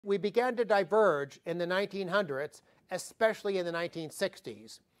We began to diverge in the 1900s, especially in the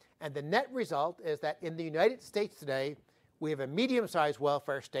 1960s. And the net result is that in the United States today, we have a medium-sized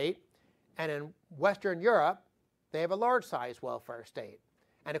welfare state, and in Western Europe, they have a large-sized welfare state.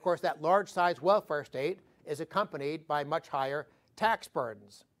 And of course, that large-sized welfare state is accompanied by much higher tax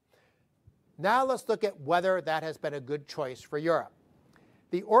burdens. Now let's look at whether that has been a good choice for Europe.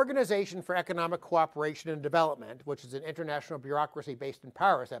 The Organization for Economic Cooperation and Development, which is an international bureaucracy based in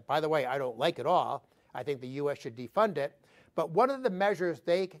Paris, that, by the way, I don't like at all. I think the US should defund it. But one of the measures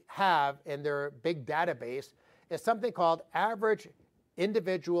they have in their big database is something called average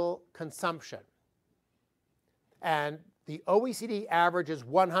individual consumption. And the OECD average is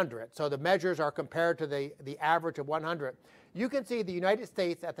 100, so the measures are compared to the average of 100. You can see the United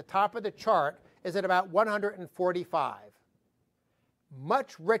States at the top of the chart is at about 145.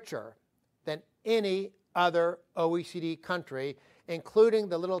 Much richer than any other OECD country, including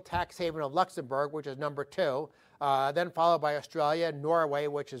the little tax haven of Luxembourg, which is number 2, then followed by Australia, Norway,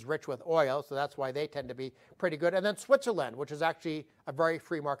 which is rich with oil, so that's why they tend to be pretty good, and then Switzerland, which is actually a very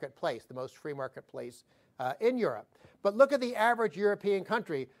free market place, the most free market place in Europe. But look at the average European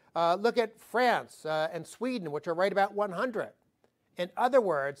country. Look at France and Sweden, which are right about 100. In other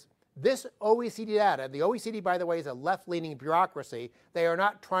words, this OECD data, the OECD, by the way, is a left-leaning bureaucracy. They are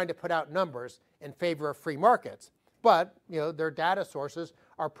not trying to put out numbers in favor of free markets. But their data sources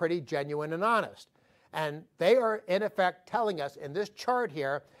are pretty genuine and honest. And they are, in effect, telling us in this chart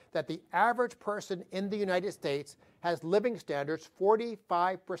here that the average person in the United States has living standards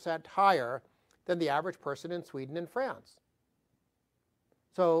 45% higher than the average person in Sweden and France.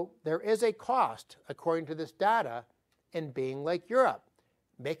 So there is a cost, according to this data, in being like Europe.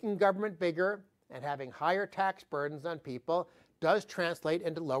 Making government bigger and having higher tax burdens on people does translate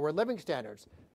into lower living standards.